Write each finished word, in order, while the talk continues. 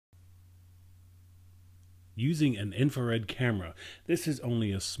Using an infrared camera, this is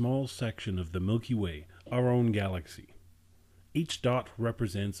only a small section of the Milky Way, our own galaxy. Each dot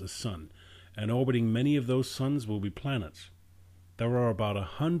represents a sun, and orbiting many of those suns will be planets. There are about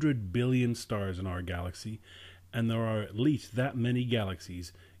 100 billion stars in our galaxy, and there are at least that many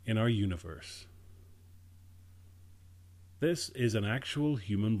galaxies in our universe. This is an actual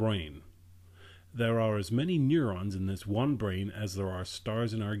human brain. There are as many neurons in this one brain as there are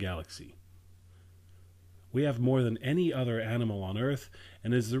stars in our galaxy. We have more than any other animal on Earth,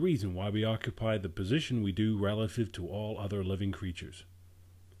 and is the reason why we occupy the position we do relative to all other living creatures.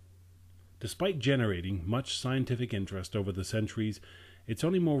 Despite generating much scientific interest over the centuries, it's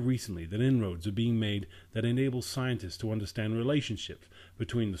only more recently that inroads are being made that enable scientists to understand relationships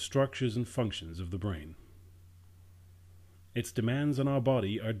between the structures and functions of the brain. Its demands on our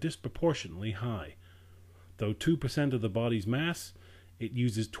body are disproportionately high. Though 2% of the body's mass, it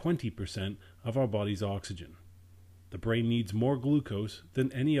uses 20% of our body's oxygen. The brain needs more glucose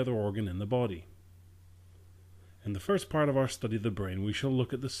than any other organ in the body. In the first part of our study of the brain, we shall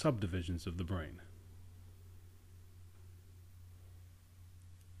look at the subdivisions of the brain.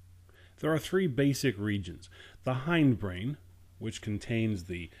 There are three basic regions. The hindbrain, which contains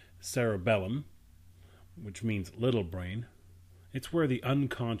the cerebellum, which means little brain. It's where the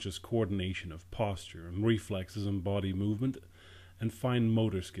unconscious coordination of posture and reflexes and body movement and fine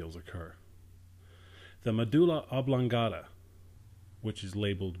motor skills occur. The medulla oblongata, which is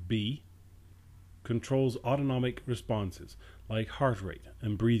labeled B, controls autonomic responses like heart rate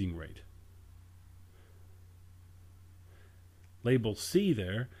and breathing rate. Label C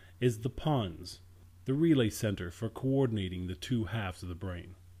there is the pons, the relay center for coordinating the two halves of the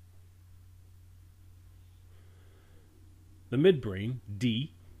brain. The midbrain,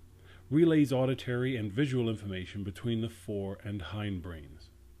 D, relays auditory and visual information between the fore and hindbrains.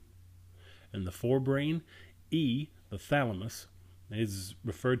 In the forebrain, E, the thalamus, is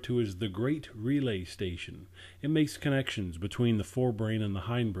referred to as the Great Relay Station. It makes connections between the forebrain and the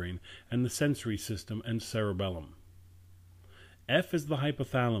hindbrain, and the sensory system and cerebellum. F is the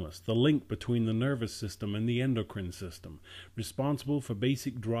hypothalamus, the link between the nervous system and the endocrine system, responsible for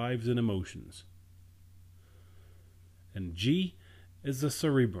basic drives and emotions. And G is the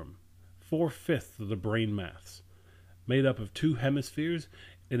cerebrum, 4/5 of the brain mass. Made up of two hemispheres,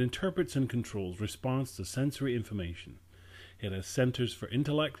 it interprets and controls response to sensory information. It has centers for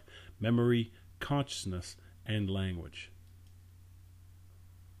intellect, memory, consciousness, and language.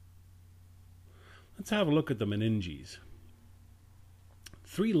 Let's have a look at the meninges.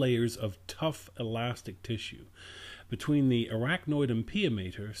 3 layers of tough elastic tissue. Between the arachnoid and pia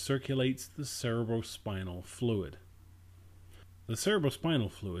mater circulates the cerebrospinal fluid. The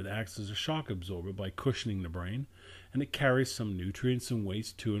cerebrospinal fluid acts as a shock absorber by cushioning the brain, and it carries some nutrients and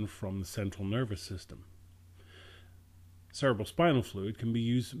waste to and from the central nervous system. Cerebrospinal fluid can be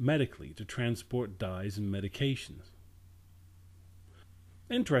used medically to transport dyes and medications.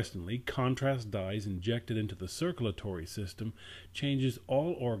 Interestingly, contrast dyes injected into the circulatory system changes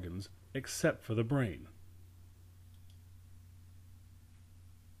all organs except for the brain.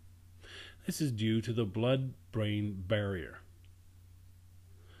 This is due to the blood-brain barrier.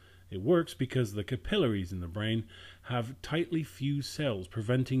 It works because the capillaries in the brain have tightly fused cells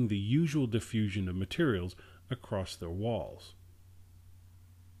preventing the usual diffusion of materials across their walls.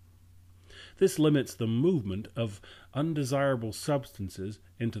 This limits the movement of undesirable substances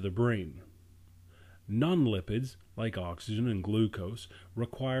into the brain. Non-lipids, like oxygen and glucose,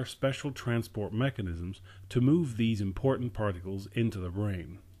 require special transport mechanisms to move these important particles into the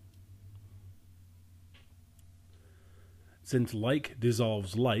brain. Since like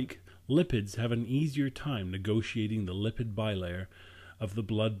dissolves like, lipids have an easier time negotiating the lipid bilayer of the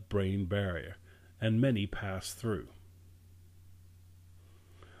blood-brain barrier, and many pass through.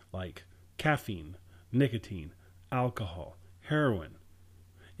 Like caffeine, nicotine, alcohol, heroin.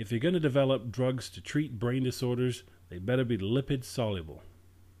 If you're going to develop drugs to treat brain disorders, they better be lipid soluble.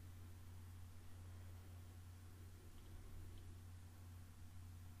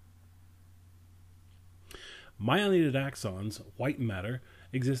 Myelinated axons, white matter,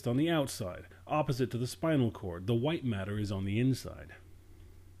 exist on the outside, opposite to the spinal cord. The white matter is on the inside.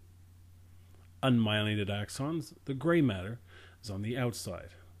 Unmyelinated axons, the gray matter, is on the outside,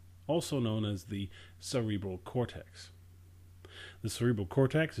 also known as the cerebral cortex. The cerebral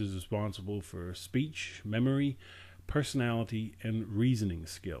cortex is responsible for speech, memory, personality, and reasoning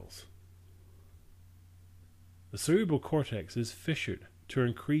skills. The cerebral cortex is fissured to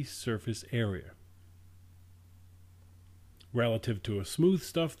increase surface area. Relative to a smooth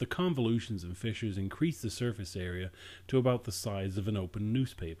stuff, the convolutions and fissures increase the surface area to about the size of an open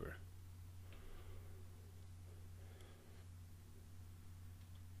newspaper.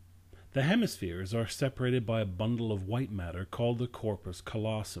 The hemispheres are separated by a bundle of white matter called the corpus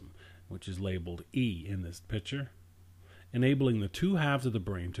callosum, which is labeled E in this picture, enabling the two halves of the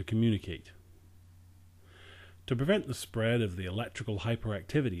brain to communicate. To prevent the spread of the electrical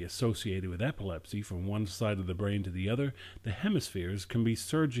hyperactivity associated with epilepsy from one side of the brain to the other, the hemispheres can be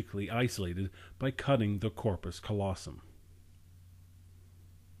surgically isolated by cutting the corpus callosum.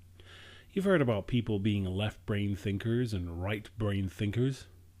 You've heard about people being left brain thinkers and right brain thinkers.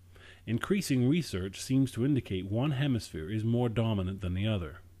 Increasing research seems to indicate one hemisphere is more dominant than the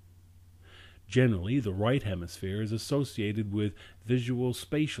other. Generally, the right hemisphere is associated with visual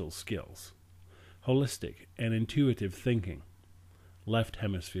spatial skills, holistic and intuitive thinking. Left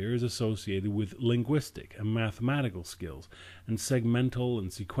hemisphere is associated with linguistic and mathematical skills and segmental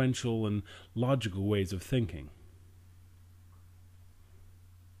and sequential and logical ways of thinking.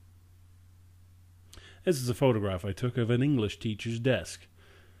 This is a photograph I took of an English teacher's desk.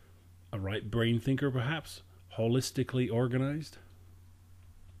 A right brain thinker, perhaps? Holistically organized?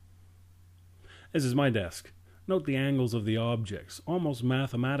 This is my desk. Note the angles of the objects, almost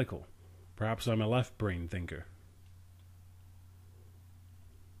mathematical. Perhaps I'm a left brain thinker.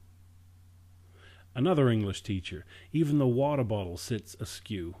 Another English teacher. Even the water bottle sits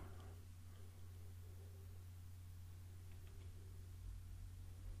askew.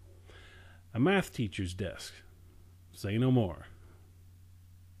 A math teacher's desk. Say no more.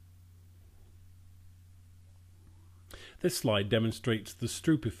 This slide demonstrates the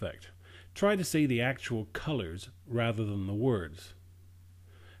Stroop effect. Try to say the actual colors rather than the words.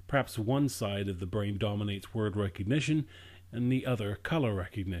 Perhaps one side of the brain dominates word recognition and the other color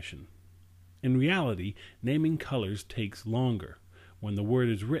recognition. In reality, naming colors takes longer when the word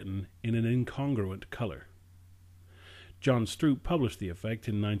is written in an incongruent color. John Stroop published the effect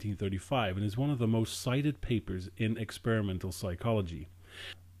in 1935 and is one of the most cited papers in experimental psychology.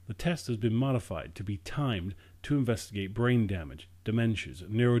 The test has been modified to be timed to investigate brain damage, dementias,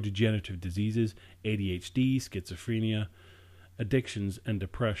 neurodegenerative diseases, ADHD, schizophrenia, addictions, and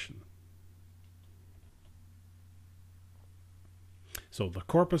depression. So the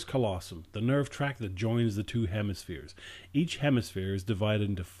corpus callosum, the nerve tract that joins the two hemispheres. Each hemisphere is divided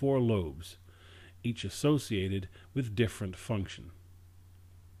into 4 lobes, each associated with different function.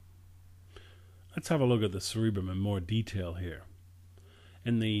 Let's have a look at the cerebrum in more detail here.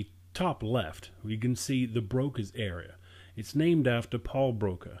 In the top left, we can see the Broca's area. It's named after Paul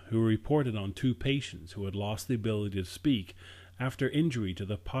Broca, who reported on 2 patients who had lost the ability to speak after injury to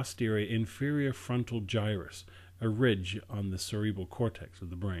the posterior inferior frontal gyrus, a ridge on the cerebral cortex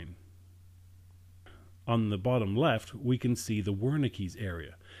of the brain. On the bottom left, we can see the Wernicke's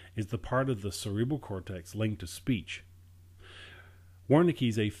area is the part of the cerebral cortex linked to speech.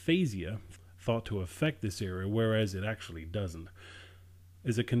 Wernicke's aphasia, thought to affect this area, whereas it actually doesn't,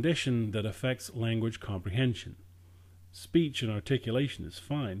 is a condition that affects language comprehension. Speech and articulation is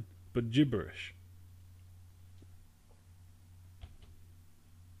fine, but gibberish.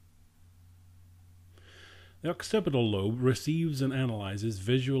 The occipital lobe receives and analyzes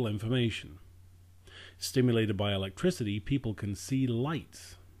visual information. Stimulated by electricity, people can see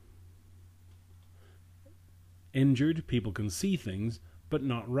lights. Injured, people can see things, but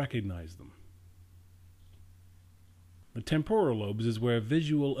not recognize them. The temporal lobes is where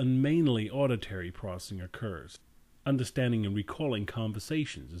visual and mainly auditory processing occurs. Understanding and recalling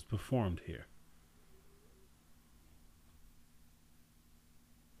conversations is performed here.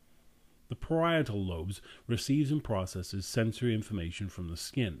 The parietal lobes receives and processes sensory information from the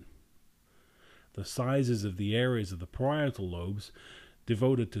skin. The sizes of the areas of the parietal lobes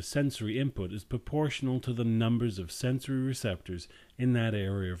devoted to sensory input is proportional to the numbers of sensory receptors in that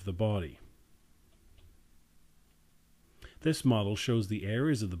area of the body. This model shows the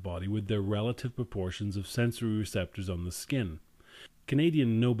areas of the body with their relative proportions of sensory receptors on the skin.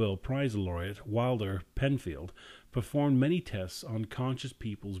 Canadian Nobel Prize laureate Wilder Penfield performed many tests on conscious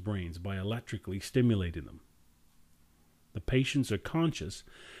people's brains by electrically stimulating them. The patients are conscious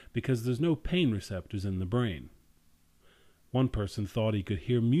because there's no pain receptors in the brain. One person thought he could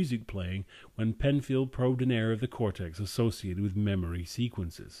hear music playing when Penfield probed an area of the cortex associated with memory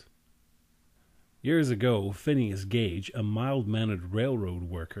sequences. Years ago, Phineas Gage, a mild-mannered railroad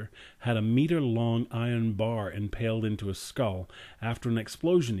worker, had a meter-long iron bar impaled into his skull after an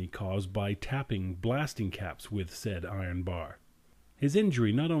explosion he caused by tapping blasting caps with said iron bar. His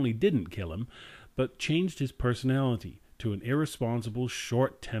injury not only didn't kill him, but changed his personality to an irresponsible,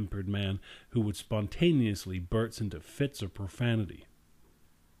 short-tempered man who would spontaneously burst into fits of profanity.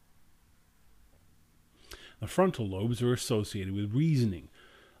 The frontal lobes are associated with reasoning,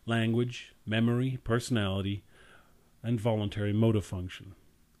 language, memory, personality, and voluntary motor function.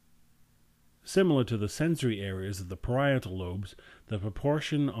 Similar to the sensory areas of the parietal lobes, the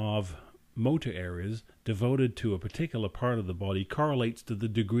proportion of motor areas devoted to a particular part of the body correlates to the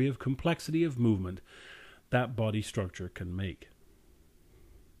degree of complexity of movement that body structure can make.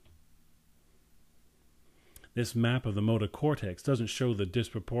 This map of the motor cortex doesn't show the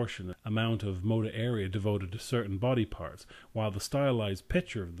disproportionate amount of motor area devoted to certain body parts, while the stylized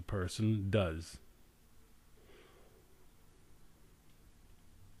picture of the person does.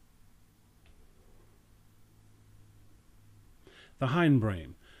 The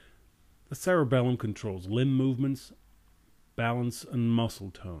hindbrain. The cerebellum controls limb movements, balance, and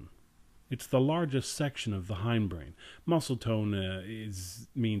muscle tone. It's the largest section of the hindbrain. Muscle tone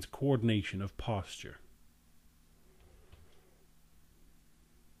means coordination of posture.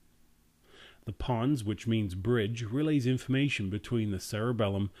 The pons, which means bridge, relays information between the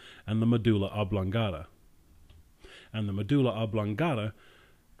cerebellum and the medulla oblongata. And the medulla oblongata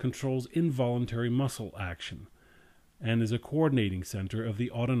controls involuntary muscle action and is a coordinating center of the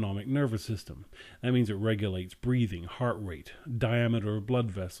autonomic nervous system. That means it regulates breathing, heart rate, diameter of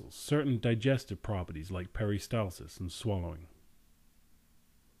blood vessels, certain digestive properties like peristalsis and swallowing.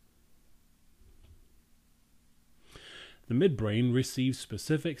 The midbrain receives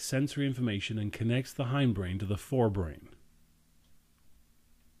specific sensory information and connects the hindbrain to the forebrain.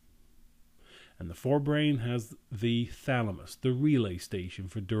 And the forebrain has the thalamus, the relay station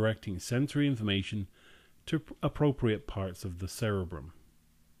for directing sensory information to appropriate parts of the cerebrum.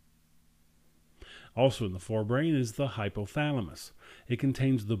 Also in the forebrain is the hypothalamus. It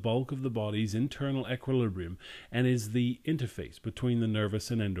contains the bulk of the body's internal equilibrium and is the interface between the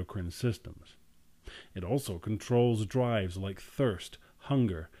nervous and endocrine systems. It also controls drives like thirst,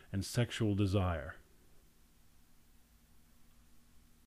 hunger, and sexual desire.